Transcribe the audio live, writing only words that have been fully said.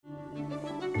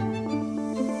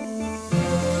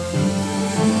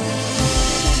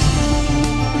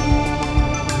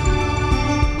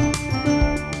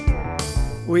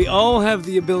all have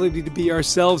the ability to be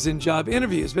ourselves in job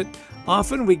interviews, but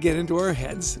often we get into our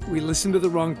heads, we listen to the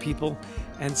wrong people,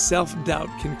 and self-doubt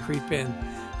can creep in.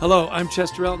 Hello, I'm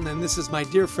Chester Elton, and this is my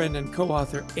dear friend and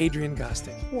co-author, Adrian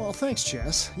Gostick. Well, thanks,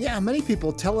 Chess. Yeah, many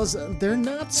people tell us they're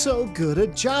not so good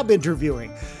at job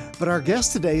interviewing. But our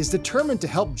guest today is determined to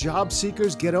help job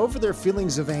seekers get over their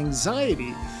feelings of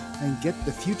anxiety and get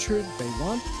the future they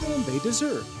want and they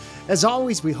deserve. As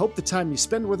always, we hope the time you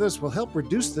spend with us will help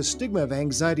reduce the stigma of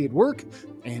anxiety at work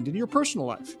and in your personal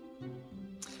life.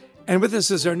 And with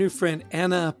us is our new friend,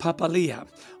 Anna Papalia,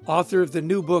 author of the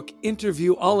new book,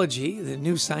 Interviewology, The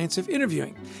New Science of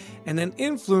Interviewing, and an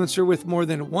influencer with more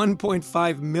than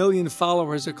 1.5 million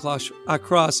followers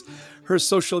across her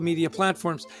social media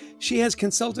platforms. She has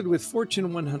consulted with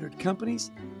Fortune 100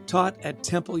 companies, taught at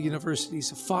Temple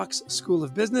University's Fox School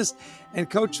of Business, and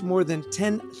coached more than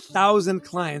 10,000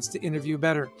 clients to interview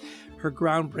better. Her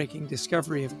groundbreaking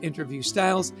discovery of interview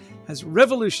styles has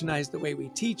revolutionized the way we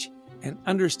teach and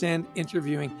understand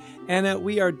interviewing. Anna,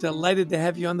 we are delighted to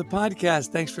have you on the podcast.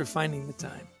 Thanks for finding the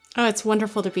time. Oh, it's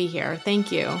wonderful to be here.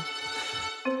 Thank you.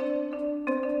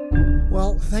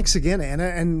 Well, thanks again, Anna.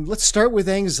 And let's start with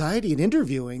anxiety and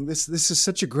interviewing. This is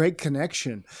such a great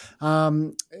connection.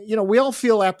 We all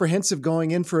feel apprehensive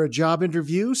going in for a job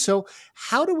interview. So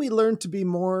how do we learn to be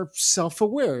more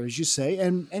self-aware, as you say,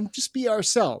 and just be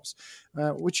ourselves,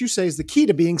 which you say is the key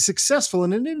to being successful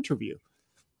in an interview?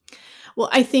 Well,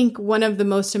 I think one of the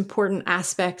most important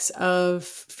aspects of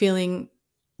feeling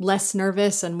less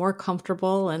nervous and more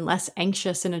comfortable and less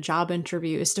anxious in a job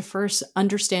interview is to first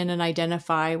understand and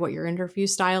identify what your interview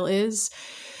style is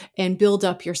and build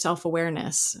up your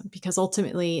self-awareness. Because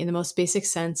ultimately, in the most basic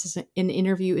sense, an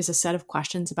interview is a set of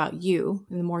questions about you.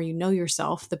 And the more you know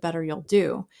yourself, the better you'll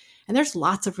do. And there's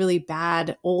lots of really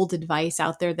bad old advice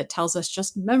out there that tells us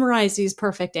just memorize these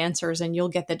perfect answers and you'll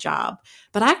get the job.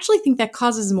 But I actually think that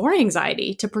causes more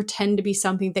anxiety to pretend to be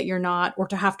something that you're not, or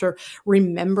to have to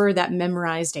remember that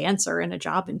memorized answer in a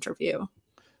job interview.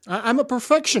 I'm a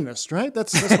perfectionist, right?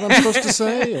 That's what I'm supposed to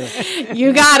say? Or?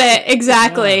 You got it.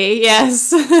 Exactly. Yeah.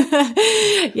 Yes.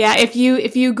 Yeah. If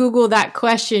you Google that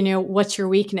question, what's your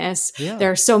weakness? Yeah.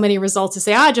 There are so many results to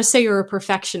say, just say you're a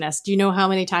perfectionist. Do you know how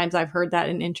many times I've heard that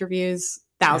in interviews?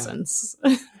 Thousands.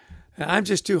 Yeah. I'm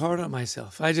just too hard on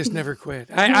myself. I just never quit.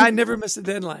 I never miss a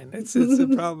deadline. It's a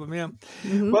problem. Yeah.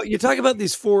 Mm-hmm. Well, you talk about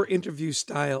these 4 interview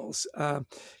styles.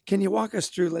 Can you walk us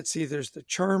through, let's see, there's the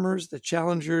charmers, the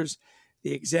challengers,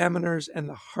 the examiners, and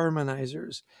the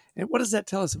harmonizers. And what does that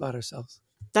tell us about ourselves?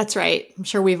 That's right. I'm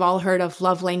sure we've all heard of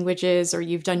love languages, or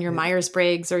you've done your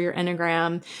Myers-Briggs or your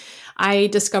Enneagram. I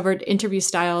discovered interview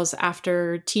styles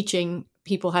after teaching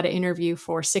people how to interview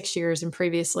for 6 years, and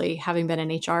previously having been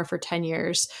in HR for 10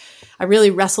 years. I really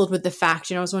wrestled with the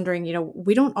fact, I was wondering,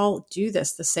 we don't all do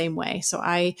this the same way. So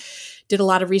I did a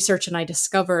lot of research and I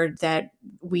discovered that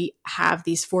we have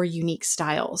these 4 unique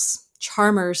styles.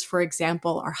 Charmers, for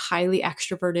example, are highly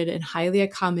extroverted and highly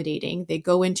accommodating. They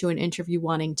go into an interview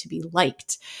wanting to be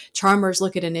liked. Charmers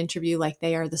look at an interview like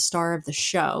they are the star of the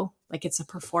show, like it's a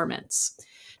performance.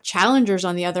 Challengers,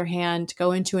 on the other hand,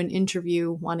 go into an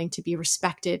interview wanting to be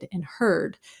respected and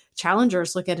heard.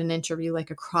 Challengers look at an interview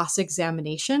like a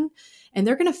cross-examination, and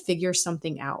they're going to figure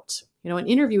something out. An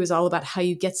interview is all about how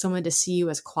you get someone to see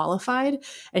you as qualified,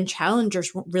 and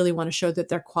challengers really want to show that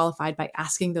they're qualified by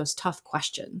asking those tough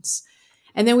questions.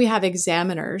 And then we have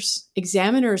examiners.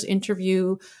 Examiners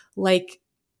interview like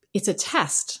it's a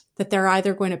test that they're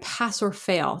either going to pass or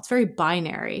fail. It's very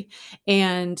binary.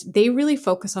 And they really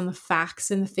focus on the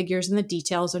facts and the figures and the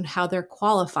details and how they're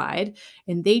qualified.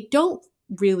 And they don't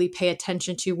really pay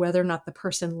attention to whether or not the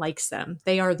person likes them.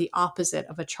 They are the opposite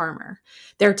of a charmer.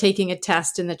 They're taking a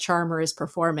test and the charmer is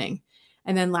performing.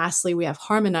 And then lastly, we have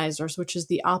harmonizers, which is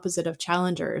the opposite of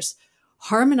challengers.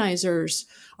 Harmonizers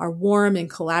are warm and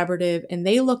collaborative, and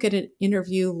they look at an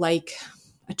interview like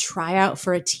a tryout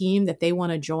for a team that they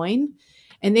want to join.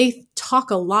 And they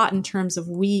talk a lot in terms of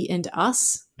we and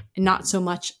us, and not so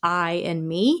much I and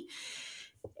me.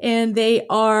 And they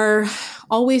are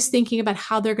always thinking about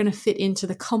how they're going to fit into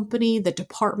the company, the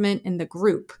department, and the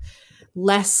group.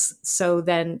 Less so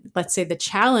than, let's say, the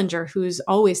challenger, who's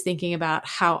always thinking about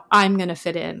how I'm going to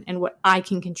fit in and what I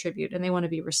can contribute. And they want to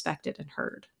be respected and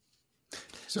heard.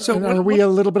 So are we a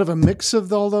little bit of a mix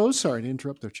of all those? Sorry to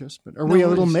interrupt there, Chess, but are we a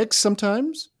little mix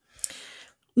sometimes?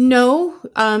 No,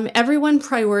 everyone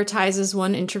prioritizes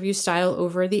one interview style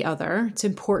over the other. It's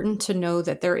important to know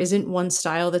that there isn't one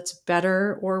style that's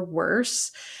better or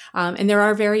worse. And there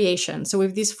are variations. So we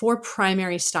have these 4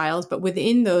 primary styles, but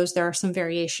within those, there are some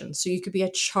variations. So you could be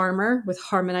a charmer with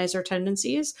harmonizer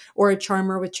tendencies or a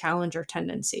charmer with challenger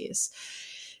tendencies.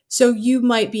 So you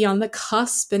might be on the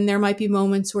cusp, and there might be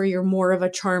moments where you're more of a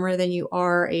charmer than you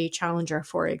are a challenger,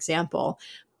 for example.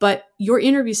 But your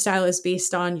interview style is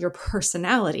based on your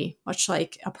personality, much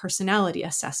like a personality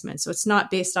assessment. So it's not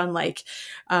based on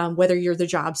whether you're the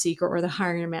job seeker or the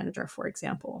hiring manager, for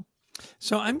example.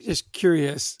 So I'm just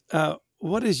curious,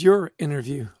 what is your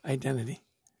interview identity?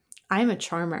 I'm a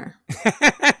charmer.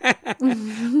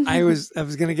 I was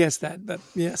going to guess that, but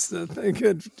yes,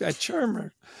 good. A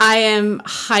charmer. I am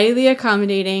highly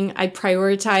accommodating. I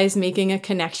prioritize making a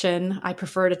connection. I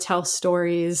prefer to tell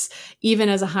stories. Even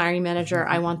as a hiring manager,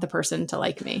 I want the person to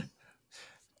like me.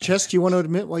 Jess, do you want to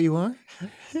admit what you are?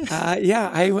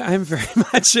 Yeah, I'm very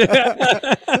much.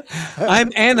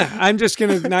 I'm Anna. I'm just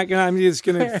gonna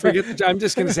forget. I'm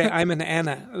just gonna say I'm an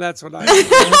Anna. That's what I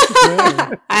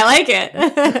am. I like it.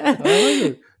 I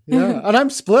like it. Yeah, and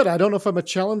I'm split. I don't know if I'm a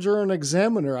challenger or an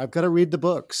examiner. I've got to read the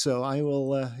book, so I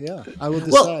will. I will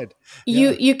decide.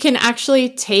 Well, you can actually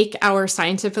take our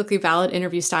scientifically valid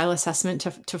interview style assessment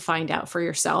to find out for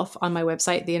yourself on my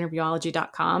website,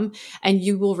 theinterviewology.com, and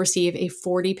you will receive a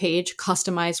 40-page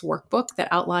customized workbook that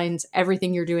outlines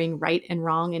everything you're doing right and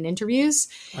wrong in interviews,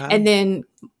 and then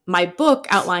my book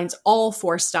outlines all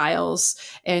 4 styles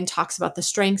and talks about the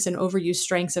strengths and overused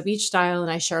strengths of each style,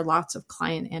 and I share lots of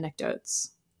client anecdotes.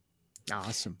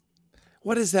 Awesome.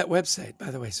 What is that website,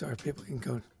 by the way, so our people can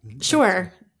go?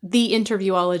 Sure.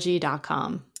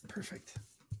 Theinterviewology.com. Perfect.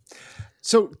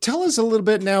 So tell us a little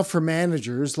bit now for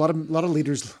managers. A lot of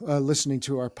leaders listening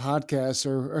to our podcast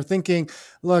are thinking,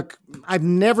 look, I've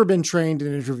never been trained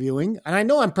in interviewing, and I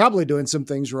know I'm probably doing some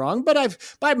things wrong, but I've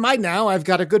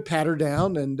got a good pattern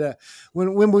down. And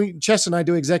when Chess and I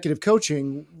do executive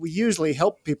coaching, we usually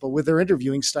help people with their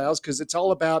interviewing styles because it's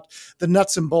all about the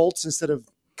nuts and bolts instead of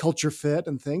culture fit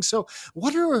and things. So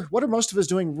what are most of us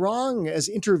doing wrong as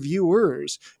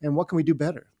interviewers, and what can we do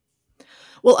better?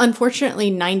 Well, unfortunately,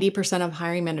 90% of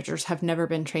hiring managers have never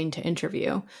been trained to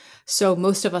interview. So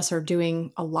most of us are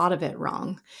doing a lot of it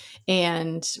wrong.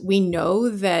 And we know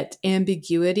that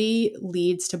ambiguity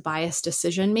leads to biased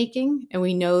decision making. And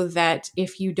we know that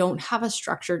if you don't have a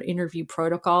structured interview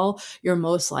protocol, you're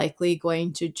most likely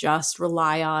going to just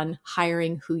rely on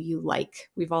hiring who you like.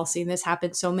 We've all seen this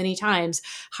happen so many times.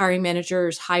 Hiring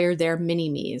managers hire their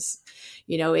mini-me's.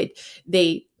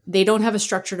 They don't have a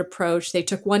structured approach. They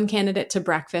took one candidate to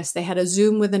breakfast. They had a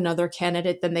Zoom with another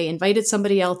candidate. Then they invited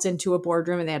somebody else into a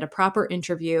boardroom and they had a proper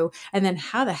interview. And then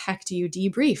how the heck do you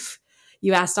debrief?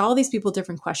 You asked all these people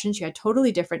different questions. You had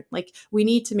totally different, we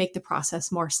need to make the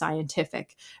process more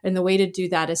scientific. And the way to do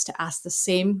that is to ask the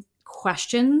same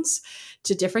questions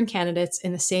to different candidates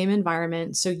in the same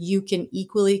environment so you can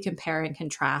equally compare and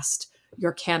contrast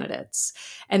your candidates.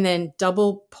 And then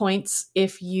double points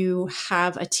if you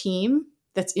have a team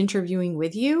that's interviewing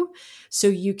with you, so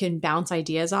you can bounce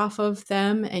ideas off of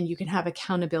them and you can have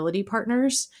accountability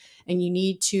partners, and you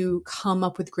need to come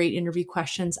up with great interview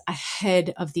questions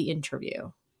ahead of the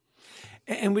interview.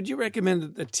 And would you recommend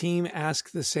that the team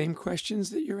ask the same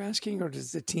questions that you're asking, or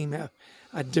does the team have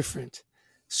a different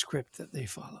script that they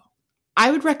follow?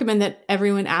 I would recommend that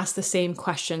everyone ask the same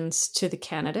questions to the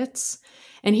candidates.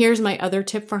 And here's my other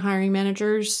tip for hiring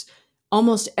managers.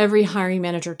 Almost every hiring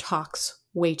manager talks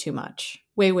way too much.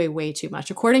 Way too much.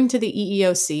 According to the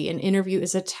EEOC, an interview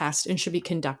is a test and should be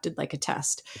conducted like a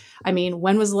test. I mean,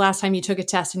 when was the last time you took a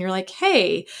test and you're like,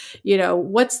 hey,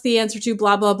 what's the answer to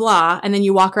blah, blah, blah? And then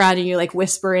you walk around and you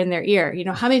whisper in their ear.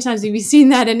 How many times have you seen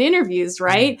that in interviews,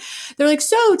 right? They're like,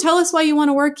 so tell us why you want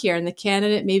to work here. And the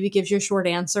candidate maybe gives you a short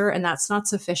answer and that's not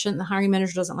sufficient. The hiring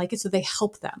manager doesn't like it. So they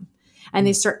help them and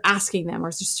they start asking them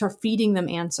or start feeding them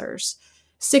answers.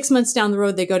 6 months down the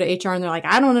road, they go to HR and they're like,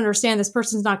 I don't understand. This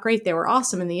person's not great. They were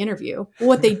awesome in the interview. Well,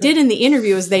 what they did in the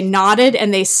interview is they nodded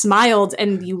and they smiled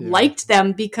and you liked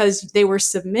them because they were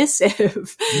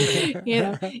submissive.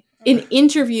 An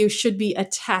interview should be a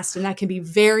test, and that can be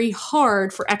very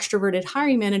hard for extroverted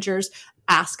hiring managers.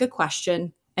 Ask a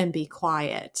question and be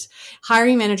quiet.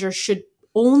 Hiring managers should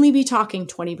only be talking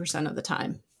 20% of the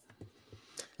time.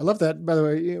 I love that. By the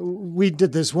way, we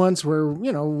did this once where,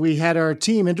 we had our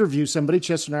team interview somebody.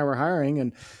 Chester and I were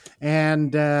hiring,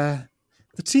 and the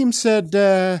team said,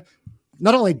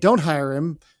 not only don't hire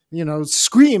him,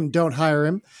 scream, don't hire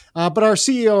him. But our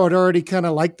CEO had already kind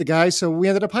of liked the guy. So we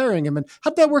ended up hiring him. And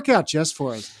how'd that work out, Jess,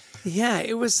 for us? Yeah,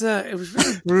 it was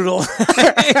really brutal.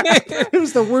 It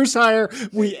was the worst hire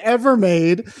we ever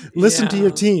made. Listen to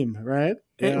your team, right?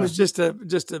 It was just a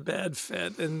bad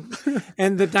fit, and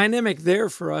the dynamic there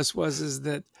for us was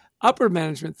that upper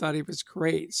management thought he was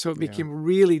great, so it became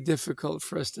really difficult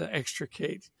for us to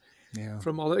extricate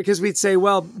from all that, because we'd say,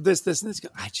 well, this, and this.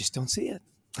 I just don't see it.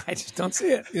 I just don't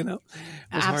see it, It's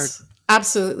hard.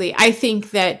 Absolutely. I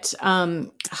think that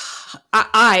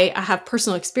I have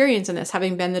personal experience in this.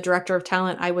 Having been the director of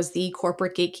talent, I was the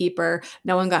corporate gatekeeper.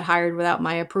 No one got hired without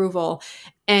my approval.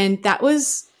 And that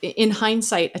was, in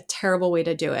hindsight, a terrible way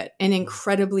to do it and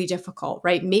incredibly difficult,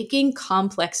 right? Making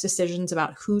complex decisions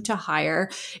about who to hire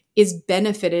is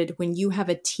benefited when you have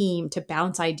a team to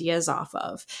bounce ideas off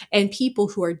of and people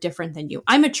who are different than you.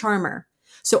 I'm a charmer,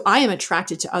 so I am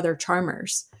attracted to other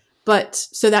charmers. But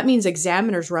so that means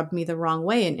examiners rub me the wrong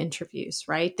way in interviews,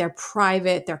 right? They're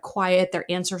private, they're quiet, their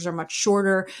answers are much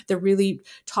shorter. They're really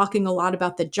talking a lot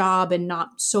about the job and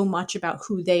not so much about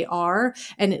who they are.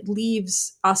 And it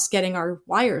leaves us getting our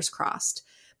wires crossed.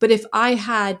 But if I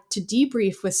had to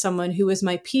debrief with someone who was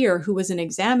my peer, who was an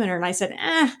examiner, and I said,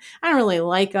 I don't really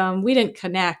like them, we didn't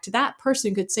connect, that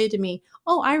person could say to me,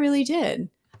 oh, I really did.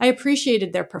 I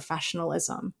appreciated their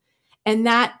professionalism. And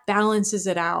that balances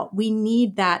it out. We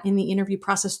need that in the interview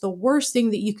process. The worst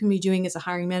thing that you can be doing as a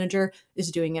hiring manager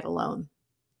is doing it alone.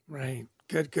 Right.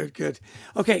 Good.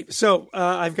 Okay. So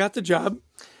I've got the job.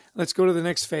 Let's go to the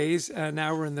next phase.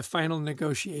 Now we're in the final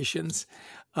negotiations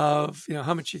of,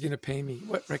 how much you're going to pay me.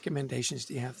 What recommendations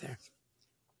do you have there?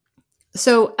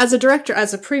 So as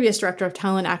a previous director of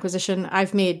talent acquisition,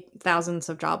 I've made thousands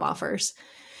of job offers.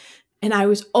 And I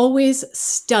was always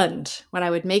stunned when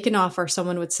I would make an offer,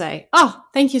 someone would say, oh,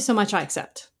 thank you so much, I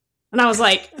accept. And I was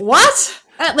like, what?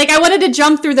 Like I wanted to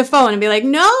jump through the phone and be like,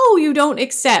 no, you don't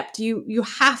accept. You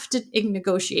have to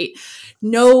negotiate.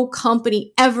 No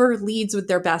company ever leads with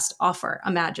their best offer.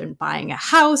 Imagine buying a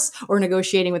house or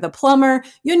negotiating with a plumber.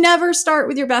 You never start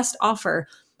with your best offer.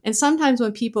 And sometimes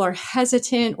when people are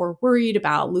hesitant or worried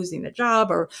about losing the job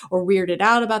or weirded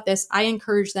out about this, I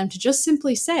encourage them to just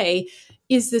simply say,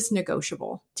 is this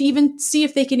negotiable? To even see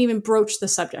if they can even broach the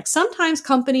subject. Sometimes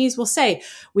companies will say,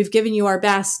 we've given you our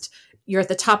best. You're at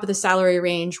the top of the salary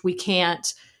range. We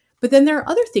can't. But then there are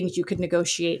other things you could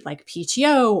negotiate like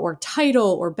PTO or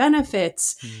title or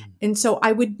benefits. And so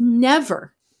I would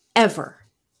never, ever,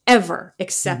 ever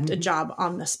accept a job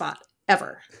on the spot,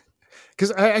 ever.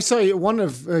 Because I saw one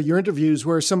of your interviews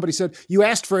where somebody said, you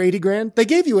asked for 80 grand, they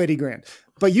gave you 80 grand,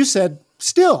 but you said,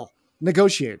 still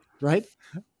negotiate, right?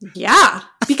 Yeah.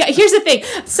 Because here's the thing.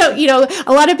 So,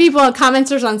 a lot of people,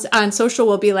 commenters on social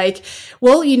will be like,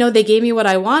 well, they gave me what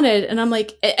I wanted. And I'm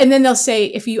like, and then they'll say,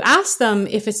 if you ask them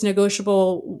if it's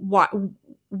negotiable,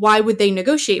 why would they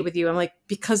negotiate with you? I'm like,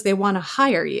 because they want to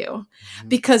hire you,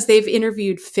 because they've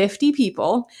interviewed 50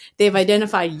 people. They've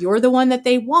identified you're the one that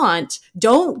they want.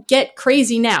 Don't get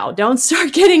crazy now. Don't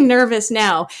start getting nervous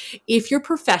now. If you're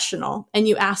professional and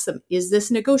you ask them, is this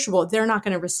negotiable? They're not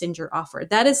going to rescind your offer.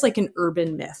 That is like an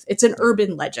urban myth. It's an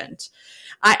urban legend.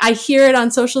 I hear it on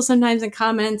social sometimes in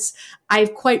comments.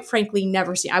 I've quite frankly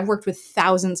never seen, I've worked with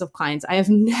thousands of clients. I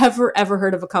have never, ever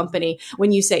heard of a company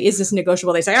when you say, is this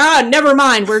negotiable? They say, never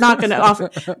mind. We're not going to offer.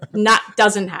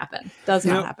 Doesn't happen. Does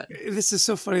not happen. This is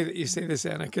so funny that you say this,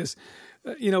 Anna, because,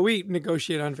 we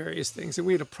negotiate on various things. And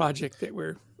we had a project that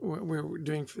we're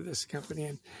doing for this company.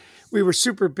 And we were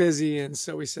super busy. And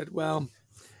so we said, well,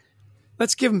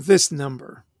 let's give them this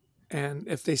number. And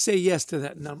if they say yes to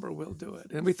that number, we'll do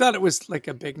it. And we thought it was like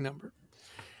a big number.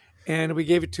 And we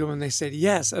gave it to them and they said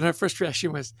yes. And our first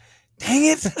reaction was, dang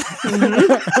it.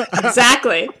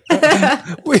 Exactly.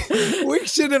 we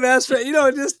should have asked for,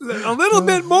 just a little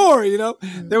bit more,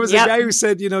 There was a guy who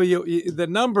said, the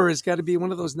number has got to be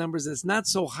one of those numbers that's not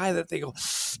so high that they go,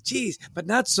 geez, but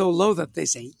not so low that they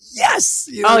say, yes.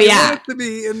 You want it to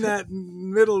be in that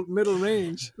middle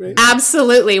range. Right?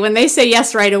 Absolutely. When they say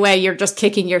yes right away, you're just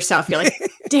kicking yourself. You're like,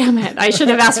 damn it, I should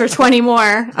have asked for 20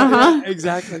 more. Yeah,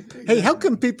 exactly. Hey, how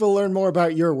can people learn more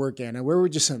about your work, Anna? Where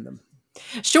would you send them?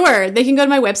 Sure. They can go to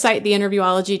my website,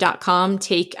 theinterviewology.com,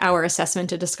 take our assessment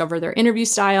to discover their interview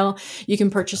style. You can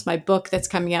purchase my book that's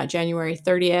coming out January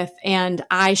 30th. And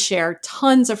I share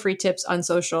tons of free tips on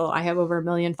social. I have over 1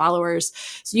 million followers.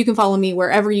 So you can follow me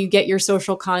wherever you get your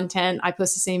social content. I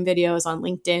post the same videos on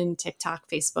LinkedIn, TikTok,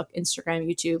 Facebook, Instagram,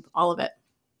 YouTube, all of it.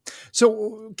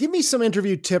 So give me some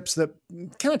interview tips that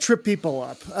kind of trip people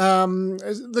up.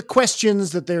 The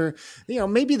questions that they're,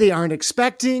 maybe they aren't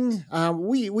expecting.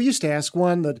 We used to ask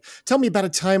one that, tell me about a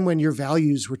time when your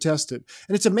values were tested.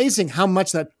 And it's amazing how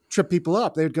much that tripped people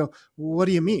up. They would go, what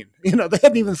do you mean? They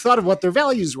hadn't even thought of what their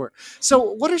values were. So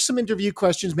what are some interview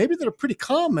questions, maybe that are pretty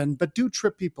common, but do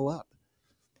trip people up?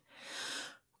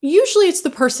 Usually it's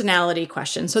the personality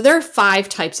question. So there are 5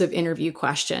 types of interview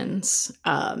questions.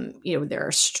 There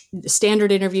are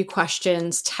standard interview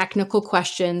questions, technical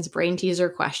questions, brain teaser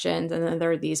questions, and then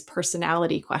there are these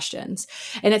personality questions.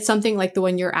 And it's something like the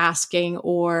one you're asking,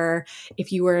 or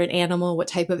if you were an animal, what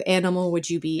type of animal would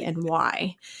you be and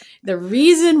why? The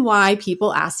reason why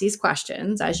people ask these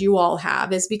questions, as you all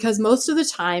have, is because most of the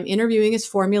time interviewing is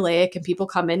formulaic and people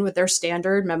come in with their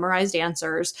standard memorized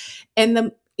answers. And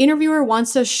the interviewer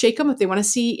wants to shake them up. They want to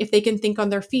see if they can think on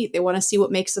their feet. They want to see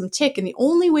what makes them tick. And the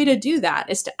only way to do that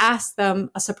is to ask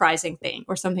them a surprising thing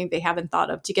or something they haven't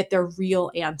thought of to get their real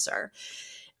answer.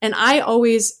 And I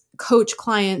always coach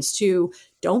clients to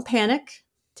don't panic,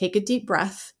 take a deep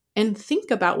breath, and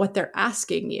think about what they're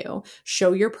asking you.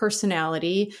 Show your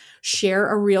personality, share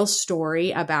a real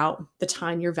story about the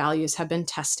time your values have been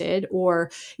tested.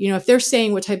 Or, if they're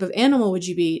saying what type of animal would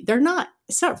you be,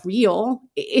 it's not real.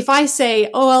 If I say,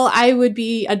 oh, well, I would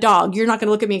be a dog, you're not going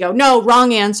to look at me and go, no,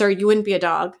 wrong answer. You wouldn't be a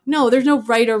dog. No, there's no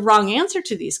right or wrong answer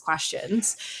to these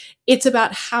questions. It's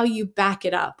about how you back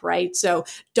it up, right? So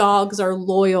dogs are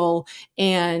loyal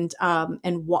and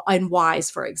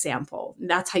wise, for example.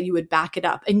 That's how you would back it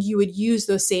up. And you would use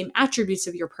those same attributes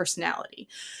of your personality.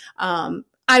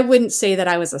 I wouldn't say that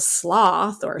I was a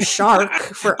sloth or a shark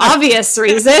for obvious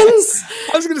reasons.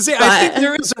 I was going to say, I think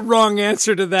there is a wrong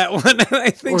answer to that one.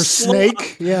 I think or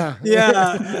snake. Yeah.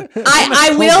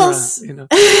 I will.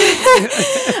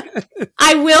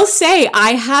 I will say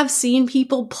I have seen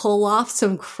people pull off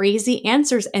some crazy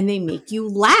answers and they make you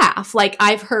laugh. Like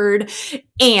I've heard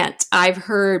ant, I've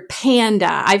heard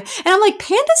panda, and I'm like,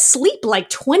 pandas sleep like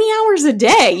 20 hours a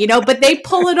day, but they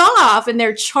pull it off and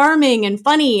they're charming and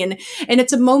funny. And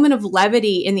it's a moment of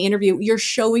levity in the interview. You're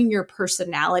showing your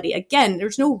personality. Again,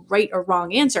 there's no right or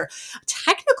wrong answer.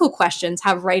 Technical questions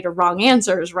have right or wrong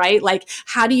answers, right? Like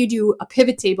how do you do a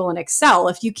pivot table in Excel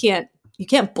if you can't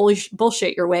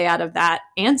bullshit your way out of that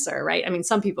answer, right? I mean,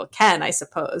 some people can, I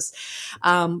suppose.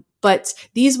 But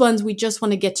these ones, we just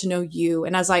want to get to know you.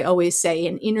 And as I always say,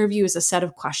 an interview is a set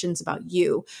of questions about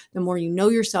you. The more you know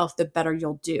yourself, the better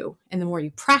you'll do. And the more you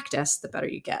practice, the better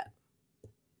you get.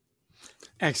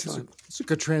 Excellent. It's a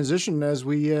good transition as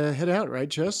we head out, right,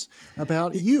 Jess?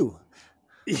 About you.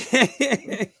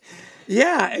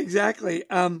 Yeah, exactly.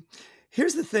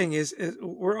 Here's the thing is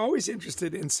we're always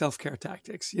interested in self-care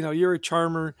tactics. You're a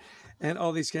charmer and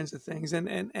all these kinds of things.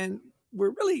 And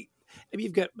we're really,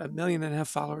 you've got 1.5 million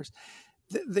followers.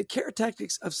 The care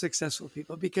tactics of successful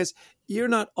people, because you're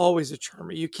not always a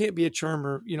charmer. You can't be a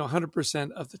charmer,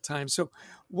 100% of the time. So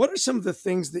what are some of the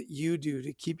things that you do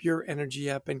to keep your energy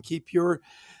up and keep your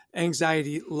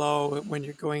anxiety low when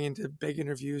you're going into big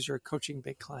interviews or coaching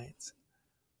big clients?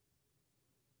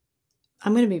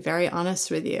 I'm going to be very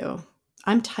honest with you.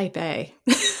 I'm type A.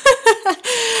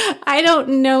 I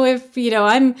don't know if,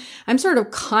 I'm sort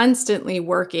of constantly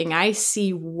working. I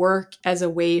see work as a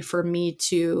way for me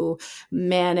to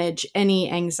manage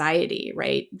any anxiety,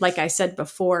 right? Like I said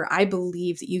before, I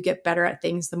believe that you get better at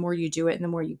things the more you do it and the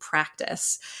more you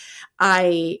practice.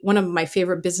 One of my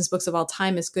favorite business books of all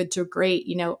time is Good to Great,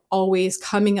 always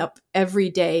coming up every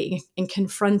day and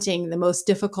confronting the most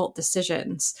difficult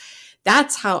decisions.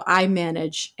 That's how I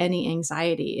manage any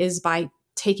anxiety, is by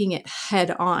taking it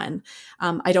head on.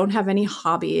 I don't have any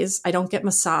hobbies. I don't get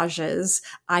massages.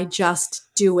 I just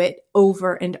do it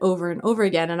over and over and over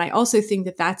again. And I also think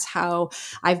that that's how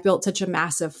I've built such a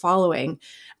massive following.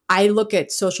 I look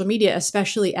at social media,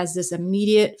 especially as this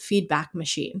immediate feedback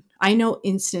machine. I know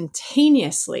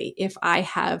instantaneously if I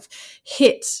have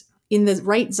hit in the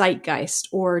right zeitgeist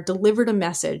or delivered a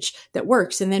message that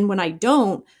works. And then when I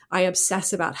don't, I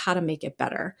obsess about how to make it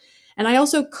better. And I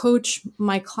also coach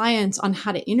my clients on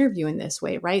how to interview in this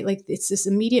way, right? Like it's this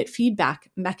immediate feedback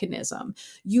mechanism.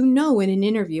 In an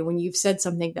interview when you've said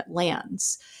something that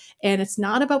lands. And it's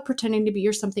not about pretending to be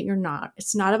something you're not.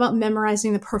 It's not about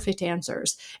memorizing the perfect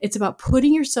answers. It's about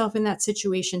putting yourself in that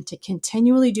situation to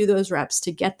continually do those reps,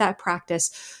 to get that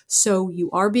practice so you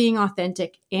are being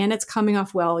authentic and it's coming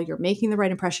off well, you're making the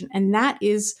right impression. And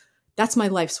that's my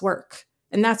life's work.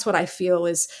 And that's what I feel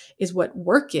is what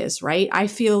work is, right? I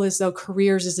feel as though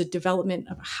careers is a development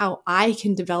of how I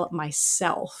can develop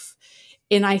myself.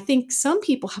 And I think some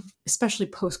people have, especially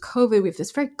post-COVID, we have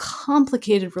this very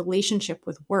complicated relationship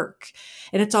with work.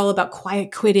 And it's all about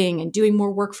quiet quitting and doing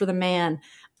more work for the man.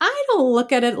 I don't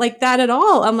look at it like that at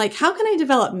all. I'm like, how can I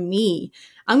develop me?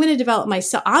 I'm going to develop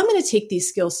myself. I'm going to take these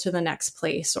skills to the next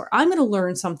place, or I'm going to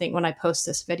learn something when I post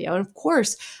this video. And of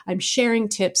course, I'm sharing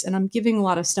tips and I'm giving a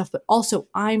lot of stuff, but also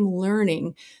I'm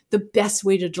learning the best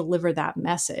way to deliver that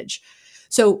message.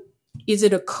 So Is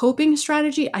it a coping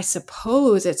strategy? I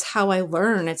suppose it's how I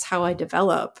learn, it's how I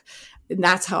develop. And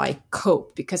that's how I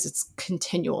cope, because it's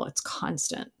continual, it's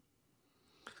constant.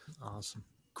 Awesome.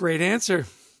 Great answer.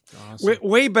 Awesome.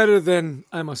 Way better than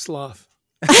I'm a sloth.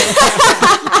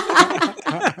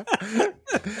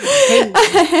 Hey,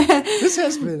 this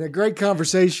has been a great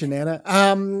conversation, Anna.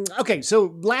 Okay,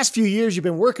 so last few years you've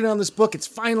been working on this book. It's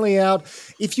finally out.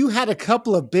 If you had a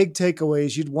couple of big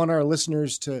takeaways you'd want our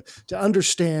listeners to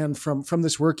understand from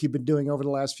this work you've been doing over the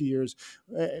last few years,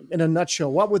 in a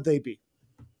nutshell, what would they be?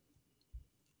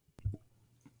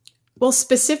 Well,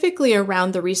 specifically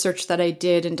around the research that I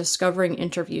did in discovering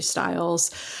interview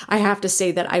styles, I have to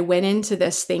say that I went into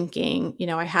this thinking,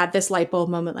 I had this light bulb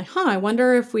moment like, I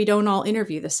wonder if we don't all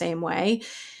interview the same way.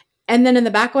 And then in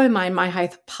the back of my mind, my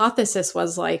hypothesis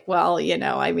was like, well,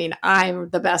 I'm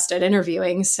the best at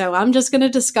interviewing. So I'm just going to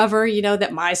discover,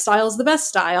 that my style is the best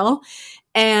style.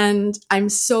 And I'm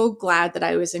so glad that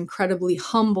I was incredibly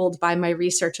humbled by my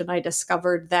research, and I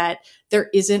discovered that there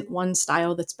isn't one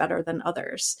style that's better than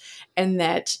others, and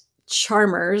that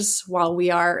charmers, while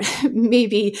we are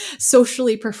maybe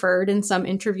socially preferred in some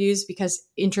interviews because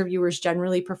interviewers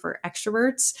generally prefer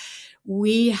extroverts,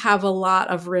 we have a lot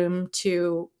of room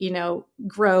to,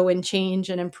 grow and change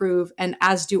and improve, and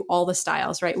as do all the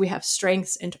styles, right? We have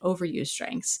strengths and overused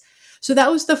strengths. So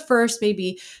that was the first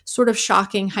maybe sort of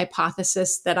shocking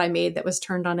hypothesis that I made that was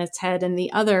turned on its head. And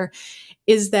the other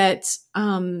is that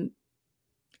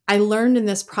I learned in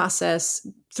this process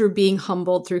through being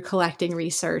humbled, through collecting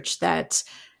research, that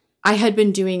I had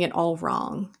been doing it all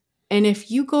wrong. And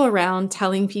if you go around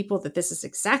telling people that this is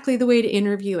exactly the way to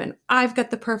interview and I've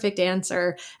got the perfect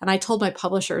answer, and I told my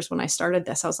publishers when I started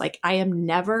this, I was like, I am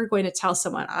never going to tell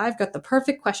someone I've got the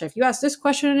perfect question. If you ask this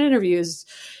question in interviews,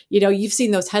 you've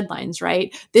seen those headlines,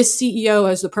 right? This CEO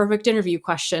has the perfect interview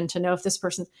question to know if this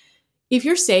person, if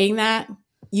you're saying that,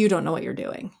 you don't know what you're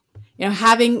doing.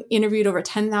 Having interviewed over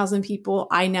 10,000 people,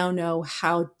 I now know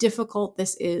how difficult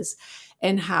this is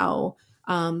and how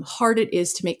hard it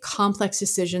is to make complex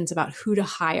decisions about who to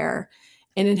hire.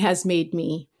 And it has made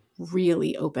me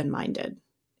really open-minded.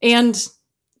 And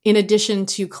in addition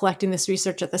to collecting this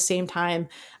research at the same time,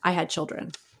 I had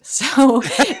children. So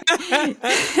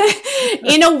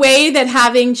in a way that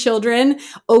having children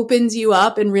opens you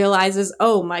up and realizes,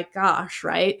 oh my gosh,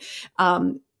 right?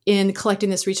 In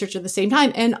collecting this research at the same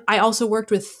time. And I also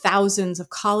worked with thousands of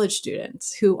college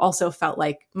students who also felt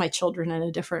like my children in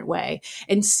a different way.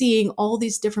 And seeing all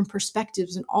these different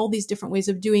perspectives and all these different ways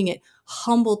of doing it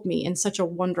humbled me in such a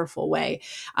wonderful way.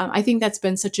 I think that's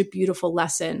been such a beautiful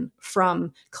lesson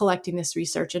from collecting this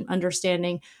research and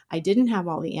understanding I didn't have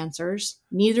all the answers.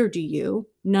 Neither do you.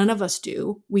 None of us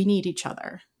do. We need each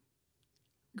other.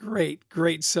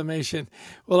 Great summation.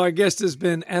 Well, our guest has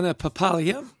been Anna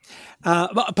Papalia.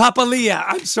 Papalia,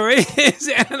 I'm sorry. It's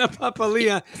Anna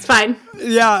Papalia. It's fine.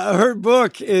 Yeah, her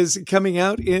book is coming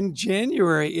out in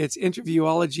January. It's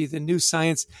Interviewology, the New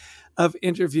Science of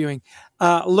Interviewing.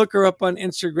 Look her up on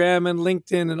Instagram and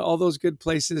LinkedIn and all those good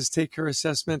places. Take her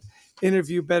assessment,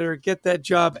 interview better, get that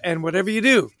job, and whatever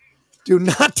you do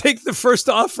not take the first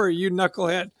offer, you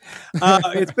knucklehead.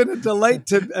 It's been a delight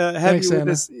to have Thanks, you with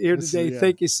Anna. Us here today. Yeah.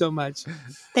 Thank you so much.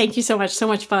 Thank you so much. So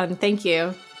much fun. Thank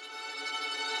you.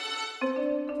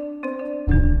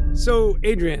 So,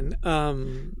 Adrian,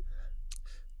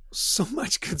 so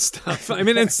much good stuff. I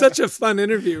mean, it's such a fun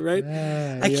interview, right?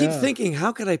 I keep thinking,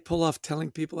 how could I pull off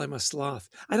telling people I'm a sloth?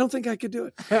 I don't think I could do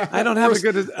it. I don't have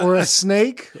or a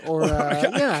snake, or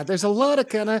there's a lot of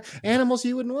kind of animals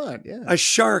you wouldn't want. Yeah, a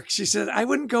shark. She said, I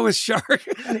wouldn't go with shark.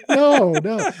 No.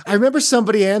 I remember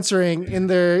somebody answering in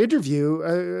their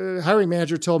interview. Hiring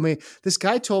manager told me, this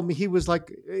guy told me he was like,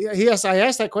 I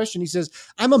asked that question. He says,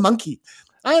 I'm a monkey.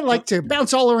 I like to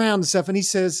bounce all around and stuff. And he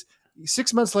says,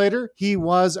 6 months later, he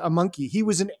was a monkey. He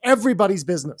was in everybody's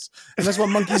business. And that's what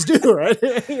monkeys do, right?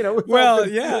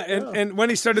 And when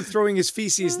he started throwing his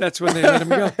feces, that's when they let him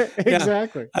go.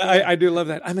 Exactly. I do love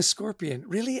that. I'm a scorpion.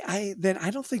 Really? I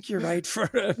don't think you're right for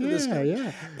this guy.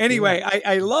 Yeah. Anyway,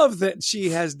 I love that she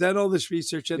has done all this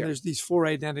research and there's these 4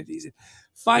 identities.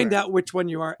 Find out which one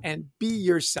you are and be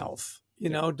yourself.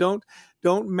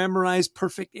 Don't memorize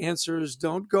perfect answers.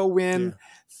 Don't go in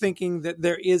thinking that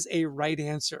there is a right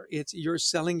answer. You're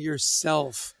selling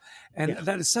yourself. And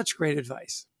that is such great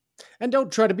advice. And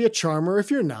don't try to be a charmer if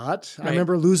you're not. Right. I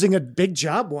remember losing a big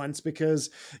job once because,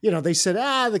 they said,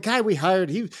 the guy we hired,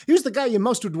 he was the guy you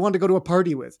most would want to go to a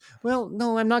party with. Well,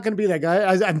 no, I'm not going to be that guy.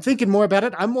 I'm thinking more about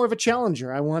it. I'm more of a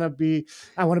challenger. I want to be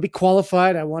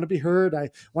qualified. I want to be heard. I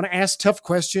want to ask tough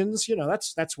questions.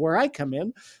 That's where I come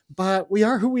in. But we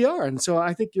are who we are. And so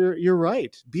I think you're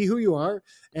right. Be who you are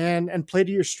and play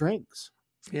to your strengths.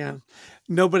 Yeah.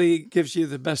 Nobody gives you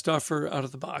the best offer out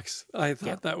of the box. I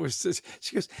thought that was just,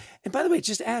 she goes, and by the way,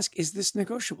 just ask, is this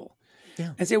negotiable?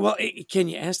 Yeah. And say, well, can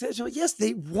you ask that? So yes,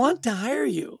 they want to hire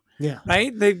you. Yeah.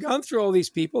 Right. They've gone through all these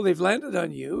people. They've landed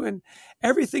on you and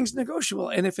everything's negotiable.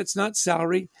 And if it's not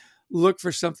salary, look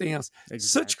for something else. Exactly.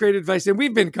 Such great advice. And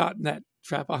we've been caught in that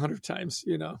trap 100 times,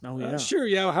 Oh, yeah. Sure.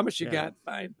 Yeah. How much you got?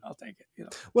 Fine. I'll take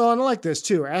it. Well, and I like this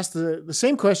too. Ask the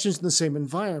same questions in the same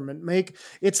environment.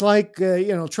 It's like,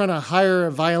 trying to hire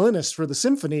a violinist for the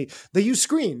symphony. They use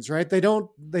screens, right? They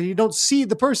don't see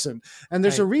the person. And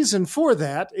there's a reason for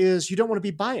that is you don't want to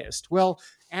be biased. Well,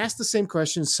 ask the same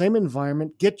questions, same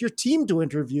environment, get your team to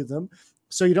interview them.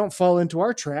 So you don't fall into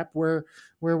our trap where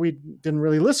we didn't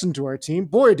really listen to our team.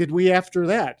 Boy, did we after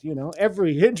that,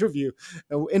 every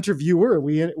interviewer,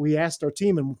 we asked our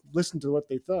team and listened to what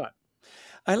they thought.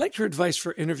 I liked her advice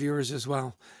for interviewers as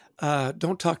well.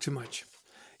 Don't talk too much.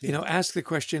 Ask the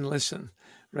question, listen,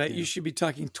 right? Yeah. You should be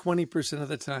talking 20% of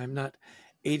the time, not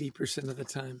 80% of the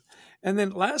time. And then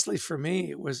lastly, for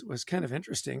me, it was kind of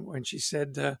interesting when she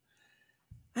said,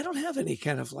 I don't have any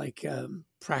kind of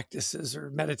practices or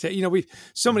meditate. We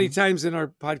so many times in our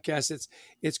podcast,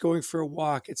 it's going for a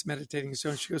walk, it's meditating.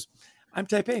 So she goes, I'm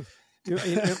type A.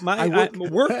 I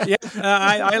work. Yeah,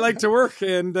 I like to work,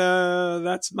 and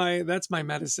that's my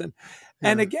medicine. Yeah.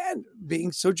 And again,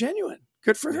 being so genuine,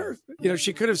 good for her.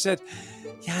 She could have said,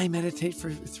 "Yeah, I meditate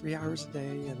for 3 hours a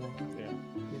day," and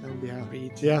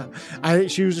read. Yeah,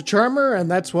 she was a charmer, and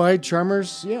that's why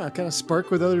charmers, kind of spark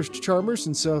with other charmers,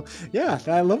 and so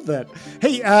I love that.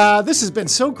 Hey, this has been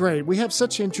so great. We have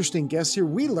such interesting guests here.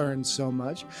 We learned so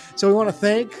much. So we want to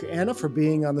thank Anna for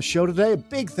being on the show today. A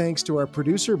big thanks to our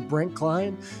producer Brent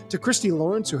Klein, to Christy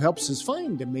Lawrence, who helps us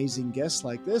find amazing guests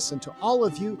like this, and to all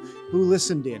of you who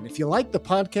listened in. If you like the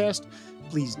podcast,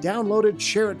 please download it,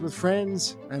 share it with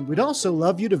friends, and we'd also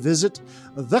love you to visit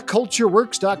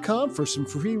thecultureworks.com for some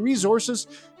free resources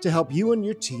to help you and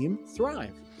your team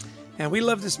thrive. And we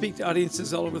love to speak to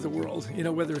audiences all over the world,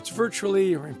 whether it's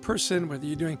virtually or in person, whether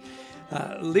you're doing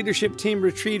leadership team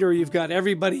retreat or you've got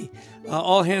everybody,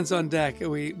 all hands on deck.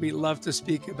 We love to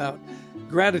speak about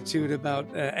gratitude,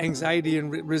 about anxiety and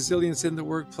resilience in the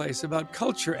workplace, about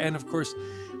culture, and of course,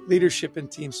 leadership and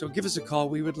team. So give us a call.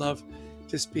 We would love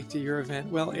to speak to your event.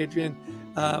 Well, Adrian,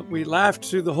 we laughed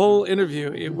through the whole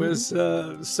interview. It was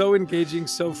so engaging,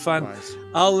 so fun. Nice.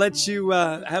 I'll let you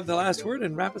have the last word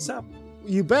and wrap us up.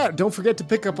 You bet. Don't forget to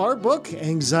pick up our book,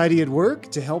 Anxiety at Work,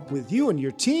 to help with you and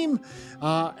your team.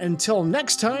 Until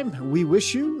next time, we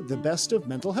wish you the best of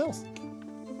mental health.